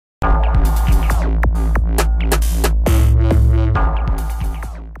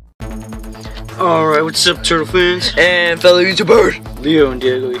Alright, what's up, Turtle fans? And fellow YouTubers, Leo and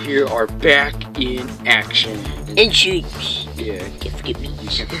Diego here are back in action. and shoots. Yeah, Can't forget me. you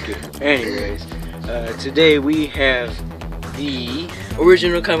can't forget. Anyways, today we have the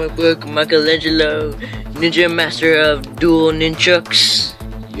Original comic book Michelangelo, Ninja Master of Dual Nunchucks.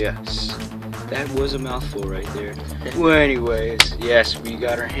 yes, that was a mouthful right there. Well, anyways, yes, we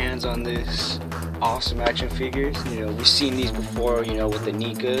got our hands on this awesome action figures. You know, we've seen these before. You know, with the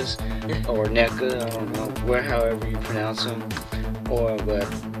Nikas or NECA, I don't know, however you pronounce them. But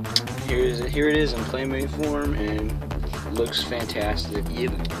here it is in Playmate form, and looks fantastic.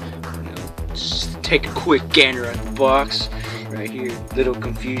 Yep. You know, just take a quick gander at the box. Right here, little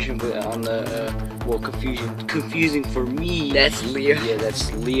confusion, but on the confusing for me. That's Leo. Yeah,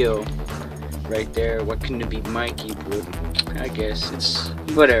 that's Leo. Right there. What couldn't it be Mikey? But I guess it's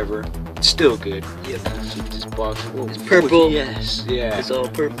whatever. It's still good. Yep. This box. Whoa, It's purple. Yes. Yeah. It's all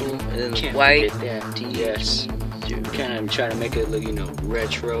purple and then Can't white. forget that. Yes. Kind of trying to make it look, you know,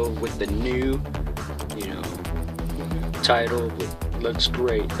 retro with the new, you know, title. But looks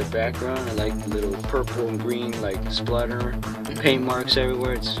great. The background, I like the little purple and green like splatter paint marks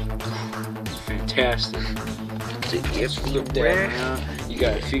everywhere. It's fantastic. Flip that around. You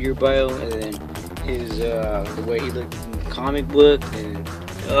got a figure bio, and then his the way he looked in the comic book, and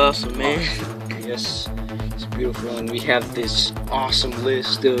Awesome, man. yes, it's beautiful. And we have this awesome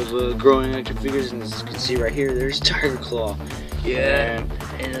list of growing action figures, and as you can see right here, there's Tiger Claw. Yeah.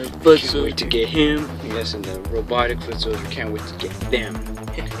 And a foot Can't wait to get him. Yes, and the robotic foot soldier. Can't wait to get them.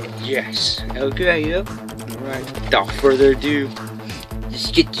 Yes. Okay. Yep. All right. Without further ado,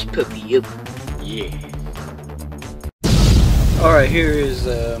 Let's get this puppy up. yeah. Alright, here is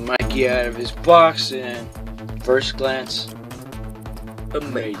Mikey out of his box, and first glance,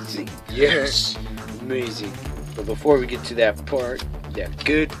 Amazing. yes, amazing. But before we get to that part, that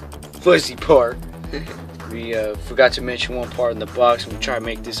good fuzzy part, we forgot to mention one part in the box, and we'll try to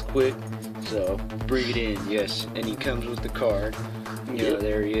make this quick, so bring it in. Yes, and he comes with the card. You know,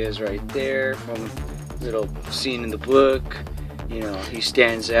 there he is right there from little scene in the book. You know, he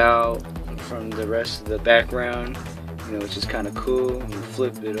stands out from the rest of the background, you know, which is kind of cool. You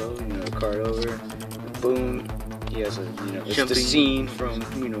flip it over, you know, the card over, boom. He has a, you know, it's the scene from,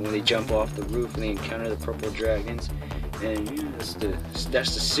 you know, when they jump off the roof and they encounter the purple dragons, and you know, that's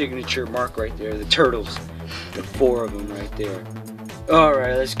the signature mark right there. The turtles, the 4 of them right there. All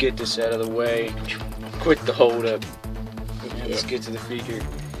right, let's get this out of the way. Quit the hold up. And let's get to the figure.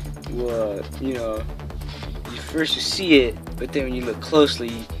 Well, you know, first you see it, but then when you look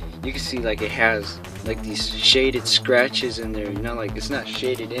closely, you can see like it has like these shaded scratches in there. You know, like it's not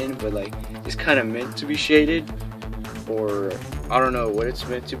shaded in, but like it's kind of meant to be shaded, or I don't know what it's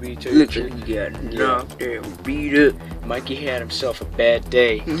meant to be. Looks like you got knocked and beat up. Mikey had himself a bad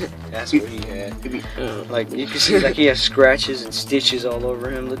day. That's what he had. Like you can see, like he has scratches and stitches all over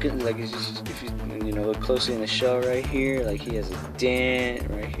him. Looking like it's just, if you know, look closely in the shell right here, like he has a dent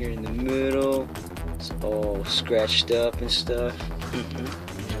right here in the middle. It's all scratched up and stuff.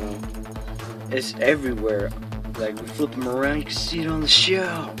 You know, it's everywhere. Like we flip him around, you can see it on the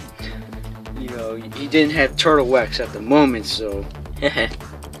shell. You know, he didn't have turtle wax at the moment, so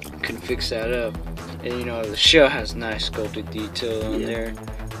couldn't fix that up. And you know, the shell has nice sculpted detail on there.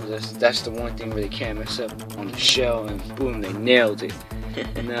 That's the one thing where they can't mess up on the shell, and boom, they nailed it.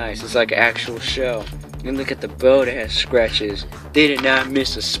 Nice, it's like an actual shell. And look at the belt, it has scratches. They did not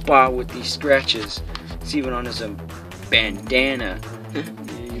miss a spot with these scratches. It's even on his bandana.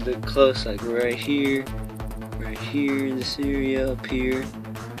 You look close, like right here in this area, up here.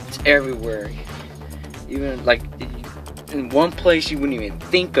 It's everywhere. Even like in one place you wouldn't even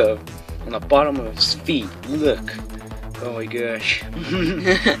think of, on the bottom of his feet. Look. Oh my gosh.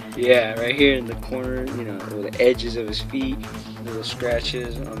 Yeah, right here in the corner, you know, the edges of his feet, little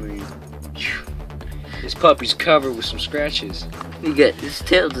scratches. I mean, this puppy's covered with some scratches. You got his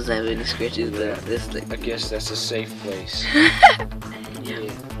tail doesn't have any scratches, but this thing. I guess that's a safe place. Yeah.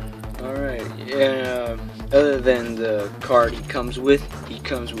 Alright. Yeah. Other than the card he comes with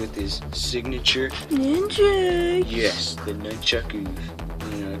his signature Ninja. Yes, the nunchakus.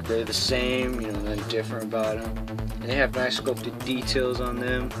 You know, they're the same. You know, nothing different about them. And they have nice sculpted details on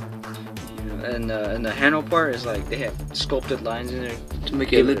them. You know, and the handle part is like they have sculpted lines in there To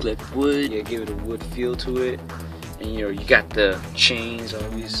make it look like wood. Yeah, give it a wood feel to it. And you know, you got the chains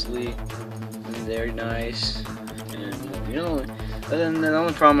obviously, and they're nice. And you know, other than the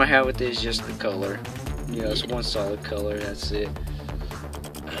only problem I have with it is just the color. You know, it's one solid color. That's it.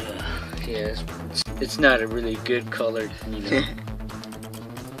 Yeah, it's not a really good color. You know.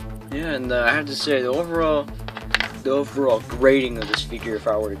 Yeah, and I have to say the overall grading of this figure, if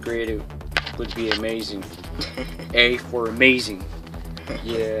I were to grade it, would be amazing. A for amazing.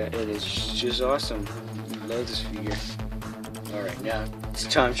 Yeah, it is just awesome. Love this figure. Alright, now it's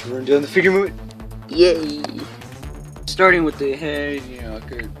time to run down the figure movement. Yay! Starting with the head, you know, I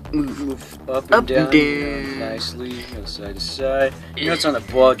could move up and down, you know, nicely, you know, side to side. You know, it's on the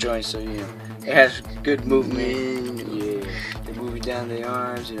ball joint, so, you know, it has good movement. Yeah. They're moving down the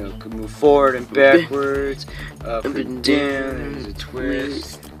arms, you know, could move forward and backwards, up and down. There's a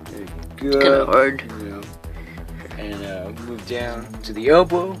twist. There you go. It's kind of hard. You know, and move down to the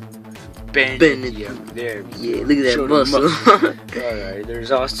elbow. Bend it. Yeah, there. Yeah, look at that Show muscle. Alright,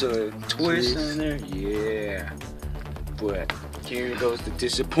 there's also a twist on there. Yeah. But here goes the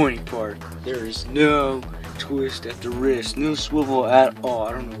disappointing part. There is no twist at the wrist, no swivel at all.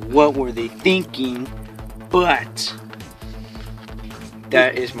 I don't know what were they thinking, but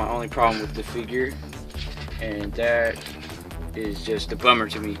that is my only problem with the figure, and that is just a bummer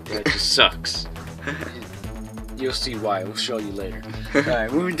to me. That just sucks. You'll see why. We'll show you later.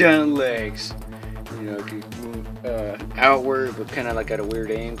 Alright, moving down the legs. You know, could move outward, but kind of like at a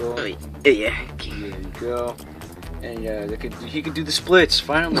weird angle. Oh, yeah. There you go. And he could do the splits,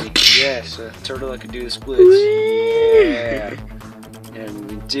 finally. Yes, a turtle that could do the splits. Yeah. And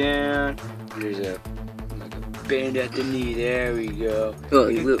moving down, there's a bend at the knee. There we go. Oh,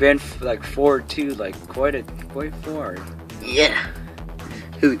 you could bend like forward too, like quite far. Yeah.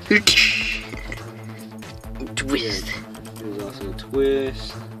 Twist. Yeah. There's also a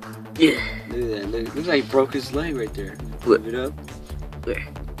twist. Yeah. Look at that. Looks like he broke his leg right there. What? Move it up. Where?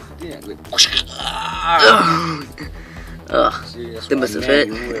 Yeah. Look. Oh, see, that's that must have fit.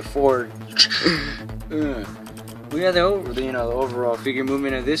 You move it forward. We have the overall figure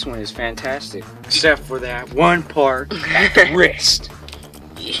movement of this one is fantastic, except for that one part at the wrist.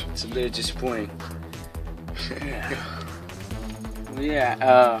 It's a little disappointing.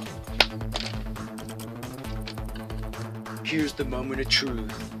 Yeah. Here's the moment of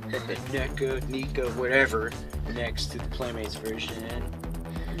truth. NECA, Nika, whatever, next to the Playmates version.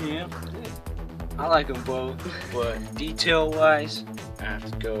 Yeah, I like them both, but detail-wise, I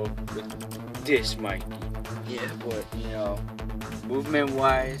have to go with this Mikey. Yeah, but you know,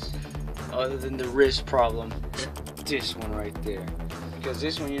 movement-wise, other than the wrist problem, this one right there. Because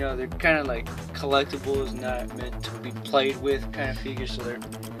this one, you know, they're kind of like collectibles, not meant to be played with kind of figures, so they're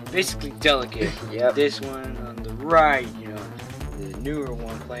basically delicate. Yep. This one on the right, you know, the newer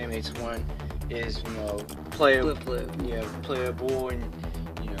one, Playmates one, is, you know, playable, yeah, playable, and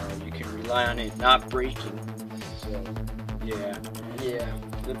you know, you can rely on it not breaking. So, yeah,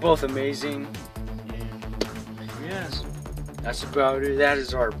 they're both amazing. And yes, that's about it. That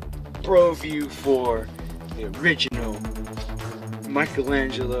is our Broview for the original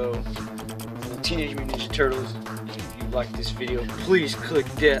Michelangelo, the Teenage Mutant Ninja Turtles. If you like this video, please click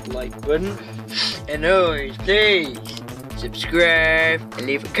that like button. And always, please subscribe and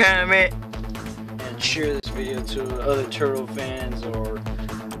leave a comment. And share this video to other turtle fans or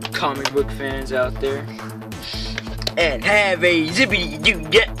comic book fans out there. And have a zippity doo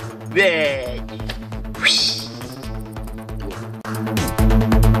dah ride.